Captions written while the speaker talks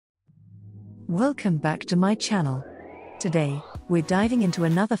Welcome back to my channel. Today, we're diving into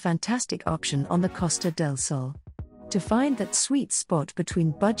another fantastic option on the Costa del Sol. To find that sweet spot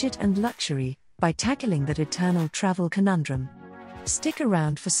between budget and luxury, by tackling that eternal travel conundrum. Stick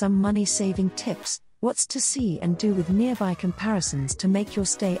around for some money-saving tips, what's to see and do with nearby comparisons to make your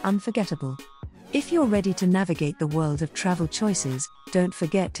stay unforgettable. If you're ready to navigate the world of travel choices, don't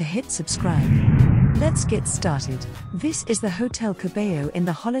forget to hit subscribe. Let's get started. This is the Hotel Cabello in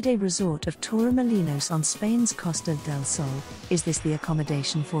the holiday resort of Torremolinos on Spain's Costa del Sol. Is this the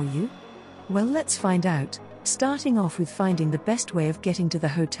accommodation for you? Well, let's find out, starting off with finding the best way of getting to the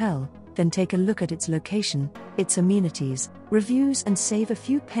hotel, then take a look at its location, its amenities, reviews, and save a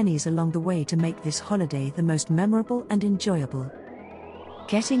few pennies along the way to make this holiday the most memorable and enjoyable.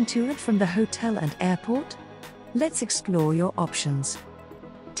 Getting to and from the hotel and airport? Let's explore your options.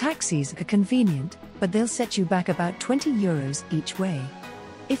 Taxis are convenient, but they'll set you back about €20 each way.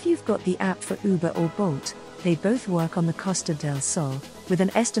 If you've got the app for Uber or Bolt, they both work on the Costa del Sol, with an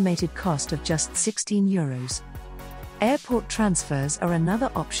estimated cost of just €16. Airport transfers are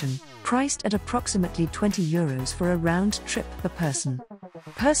another option, priced at approximately €20 for a round trip per person.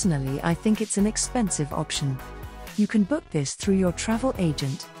 Personally, I think it's an expensive option. You can book this through your travel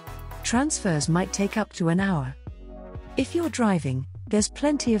agent. Transfers might take up to an hour. If you're driving, there's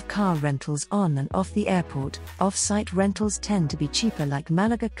plenty of car rentals on and off the airport. Off-site rentals tend to be cheaper, like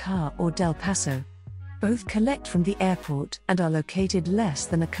Malaga Car or Del Paso. Both collect from the airport and are located less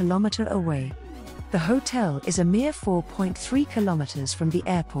than a kilometer away. The hotel is a mere 4.3 kilometers from the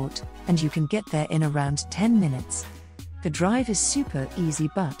airport, and you can get there in around 10 minutes. The drive is super easy,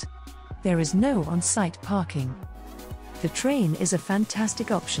 but there is no on-site parking. The train is a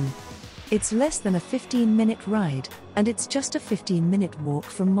fantastic option. It's less than a 15-minute ride, and it's just a 15-minute walk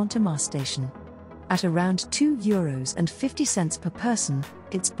from Montemar station. At around €2.50 per person,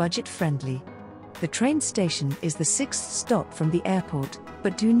 it's budget-friendly. The train station is the 6th stop from the airport,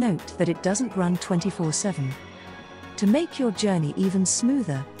 but do note that it doesn't run 24/7. To make your journey even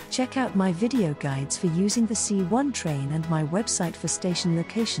smoother, check out my video guides for using the C1 train and my website for station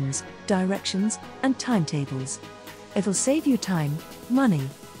locations, directions, and timetables. It'll save you time, money,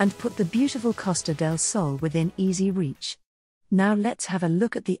 and put the beautiful Costa del Sol within easy reach. Now let's have a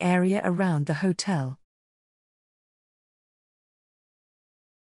look at the area around the hotel.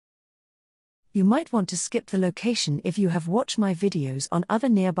 You might want to skip the location if you have watched my videos on other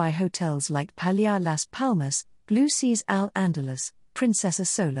nearby hotels like Playa Las Palmas, Blue Seas Al Andalus, Princesa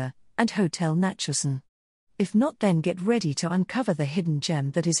Sola, and Hotel Nachoson. If not, then get ready to uncover the hidden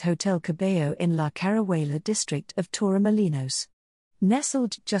gem that is Hotel Cabello in La Carahuela district of Torremolinos.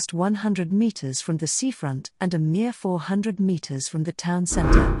 Nestled just 100 meters from the seafront and a mere 400 meters from the town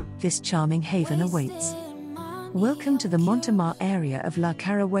center, this charming haven awaits. Welcome to the Montemar area of La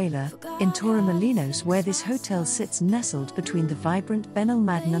Carahuela, in Torremolinos, where this hotel sits nestled between the vibrant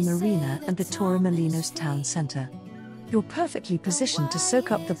Benalmádena Marina and the Torremolinos town center. You're perfectly positioned to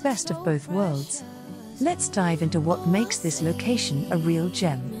soak up the best of both worlds. Let's dive into what makes this location a real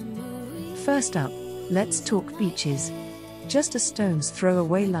gem. First up, let's talk beaches. Just a stone's throw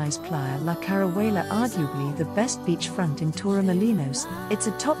away lies Playa La Carahuela, arguably the best beachfront in Torremolinos. It's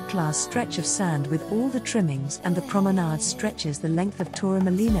a top-class stretch of sand with all the trimmings, and the promenade stretches the length of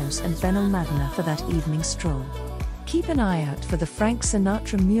Torremolinos and Benalmádena for that evening stroll. Keep an eye out for the Frank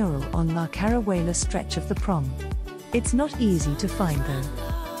Sinatra mural on La Carahuela stretch of the prom. It's not easy to find though.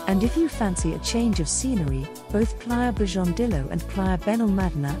 And if you fancy a change of scenery, both Playa Bajondillo and Playa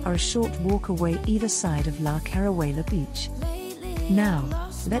Benalmádena are a short walk away either side of La Carahuela beach. Now,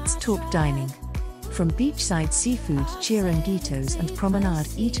 let's talk dining. From beachside seafood chiringuitos and promenade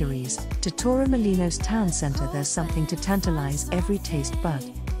eateries, to Torremolinos town center, there's something to tantalize every taste bud.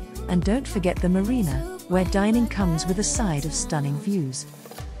 And don't forget the marina, where dining comes with a side of stunning views.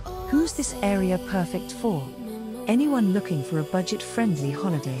 Who's this area perfect for? Anyone looking for a budget-friendly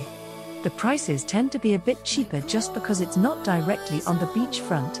holiday. The prices tend to be a bit cheaper just because it's not directly on the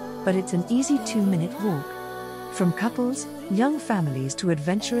beachfront, but it's an easy 2-minute walk. From couples, young families to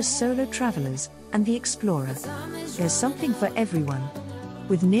adventurous solo travelers, and the explorer, there's something for everyone.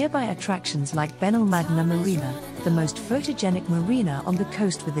 With nearby attractions like Benalmádena Marina, the most photogenic marina on the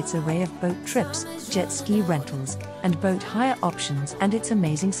coast, with its array of boat trips, jet ski rentals, and boat hire options, and its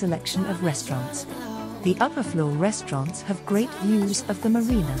amazing selection of restaurants. The upper floor restaurants have great views of the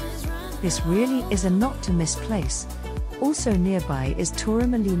marina. This really is a not-to-miss place. Also nearby is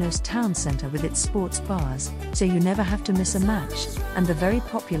Torremolinos town center with its sports bars, so you never have to miss a match, and the very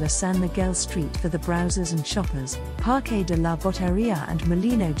popular San Miguel Street for the browsers and shoppers, Parque de la Boteria and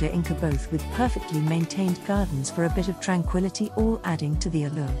Molino de Inca, both with perfectly maintained gardens for a bit of tranquility, all adding to the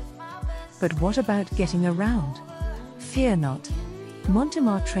allure. But what about getting around? Fear not.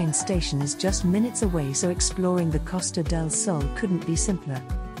 Montemar train station is just minutes away, so exploring the Costa del Sol couldn't be simpler.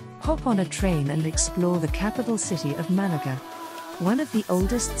 Hop on a train and explore the capital city of Malaga, one of the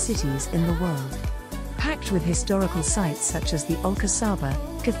oldest cities in the world. Packed with historical sites such as the Alcazaba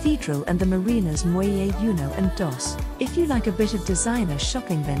Cathedral and the marinas Muelle 1 and 2. If you like a bit of designer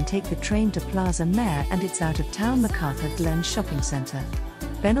shopping, then take the train to Plaza Mayor and its out-of-town MacArthur Glen shopping centre.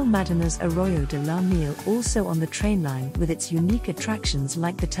 Benalmádéna's Arroyo de la Miel also on the train line, with its unique attractions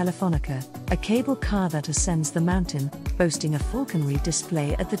like the Telefonica, a cable car that ascends the mountain, boasting a falconry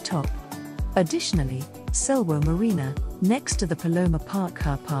display at the top. Additionally, Selwo Marina, next to the Paloma Park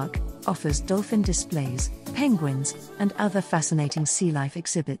car park, offers dolphin displays, penguins, and other fascinating sea life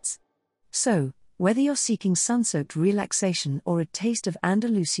exhibits. So, whether you're seeking sun-soaked relaxation or a taste of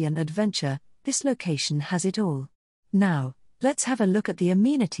Andalusian adventure, this location has it all. Now, let's have a look at the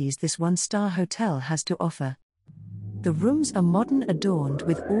amenities this one-star hotel has to offer. The rooms are modern, adorned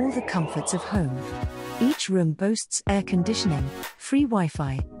with all the comforts of home. Each room boasts air conditioning, free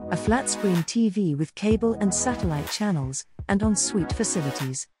Wi-Fi, a flat-screen TV with cable and satellite channels, and en-suite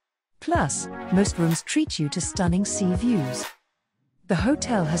facilities. Plus, most rooms treat you to stunning sea views. The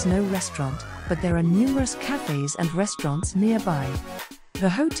hotel has no restaurant, but there are numerous cafes and restaurants nearby. The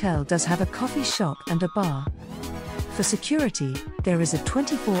hotel does have a coffee shop and a bar. For security, there is a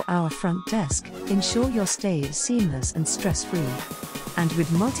 24-hour front desk. Ensure your stay is seamless and stress-free. And with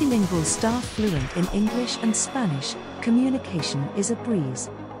multilingual staff fluent in English and Spanish, communication is a breeze.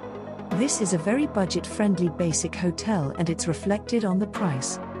 This is a very budget-friendly basic hotel, and it's reflected on the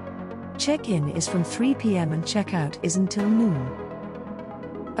price. Check-in is from 3 p.m. and check-out is until noon.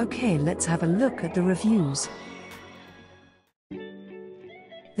 Okay, let's have a look at the reviews.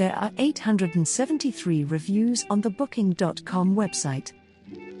 There are 873 reviews on the Booking.com website,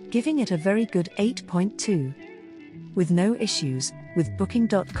 giving it a very good 8.2. With no issues, with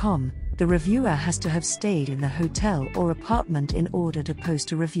Booking.com, the reviewer has to have stayed in the hotel or apartment in order to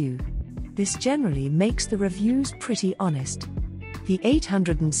post a review. This generally makes the reviews pretty honest. The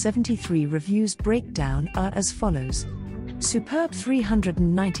 873 reviews breakdown are as follows: superb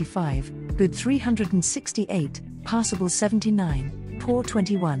 395, good 368, passable 79, poor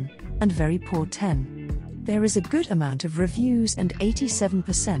 21, and very poor 10. There is a good amount of reviews, and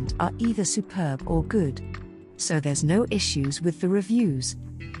 87% are either superb or good. So there's no issues with the reviews.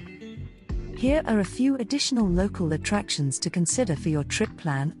 Here are a few additional local attractions to consider for your trip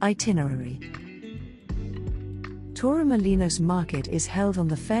plan itinerary. Torremolinos market is held on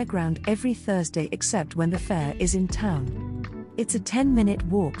the fairground every Thursday except when the fair is in town. It's a 10-minute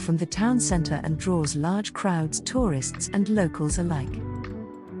walk from the town centre and draws large crowds, tourists and locals alike.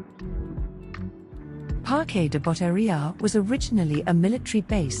 Parque de Boteria was originally a military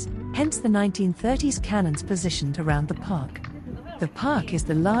base, hence the 1930s cannons positioned around the park. The park is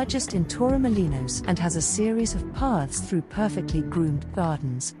the largest in Torremolinos and has a series of paths through perfectly groomed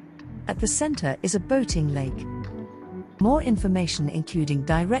gardens. At the centre is a boating lake. More information, including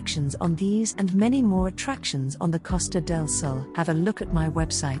directions on these and many more attractions on the Costa del Sol, have a look at my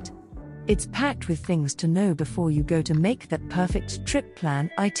website. It's packed with things to know before you go to make that perfect trip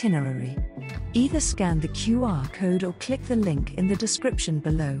plan itinerary. Either scan the QR code or click the link in the description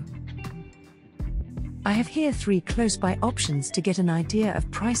below. I have here 3 close-by options to get an idea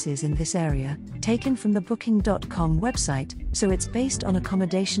of prices in this area, taken from the Booking.com website, so it's based on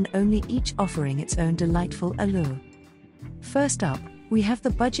accommodation only, each offering its own delightful allure. First up, we have the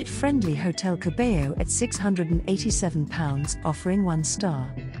budget-friendly Hotel Cabello at £687, offering 1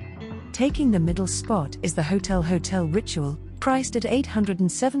 star. Taking the middle spot is the Hotel Ritual, priced at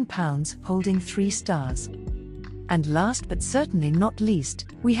 £807, holding 3 stars. And last but certainly not least,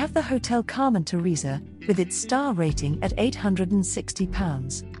 we have the Hotel Carmen Teresa, with its star rating at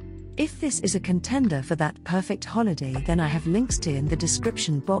 £860. If this is a contender for that perfect holiday, then I have links to in the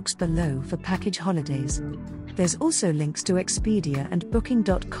description box below for package holidays. There's also links to Expedia and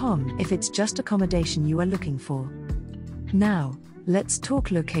Booking.com if it's just accommodation you are looking for. Now, let's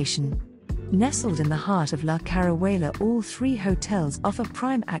talk location. Nestled in the heart of La Carahuela, all 3 hotels offer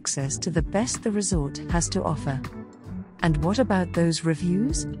prime access to the best the resort has to offer. And what about those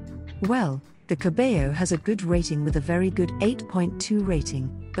reviews? Well, the Cabello has a good rating with a very good 8.2 rating,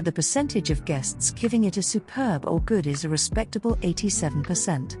 but the percentage of guests giving it a superb or good is a respectable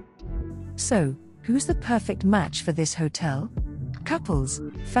 87%. So, who's the perfect match for this hotel? Couples,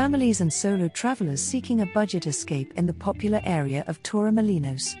 families and solo travelers seeking a budget escape in the popular area of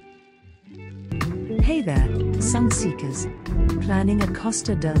Torremolinos. Hey there, sun seekers. Planning a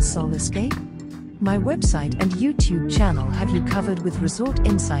Costa del Sol escape? My website and YouTube channel have you covered with resort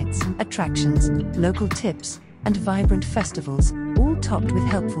insights, attractions, local tips, and vibrant festivals, all topped with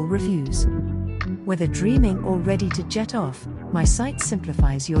helpful reviews. Whether dreaming or ready to jet off, my site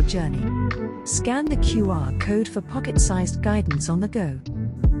simplifies your journey. Scan the QR code for pocket-sized guidance on the go.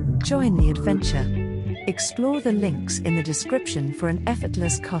 Join the adventure. Explore the links in the description for an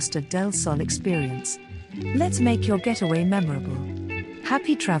effortless Costa del Sol experience. Let's make your getaway memorable.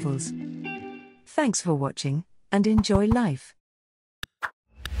 Happy travels! Thanks for watching, and enjoy life.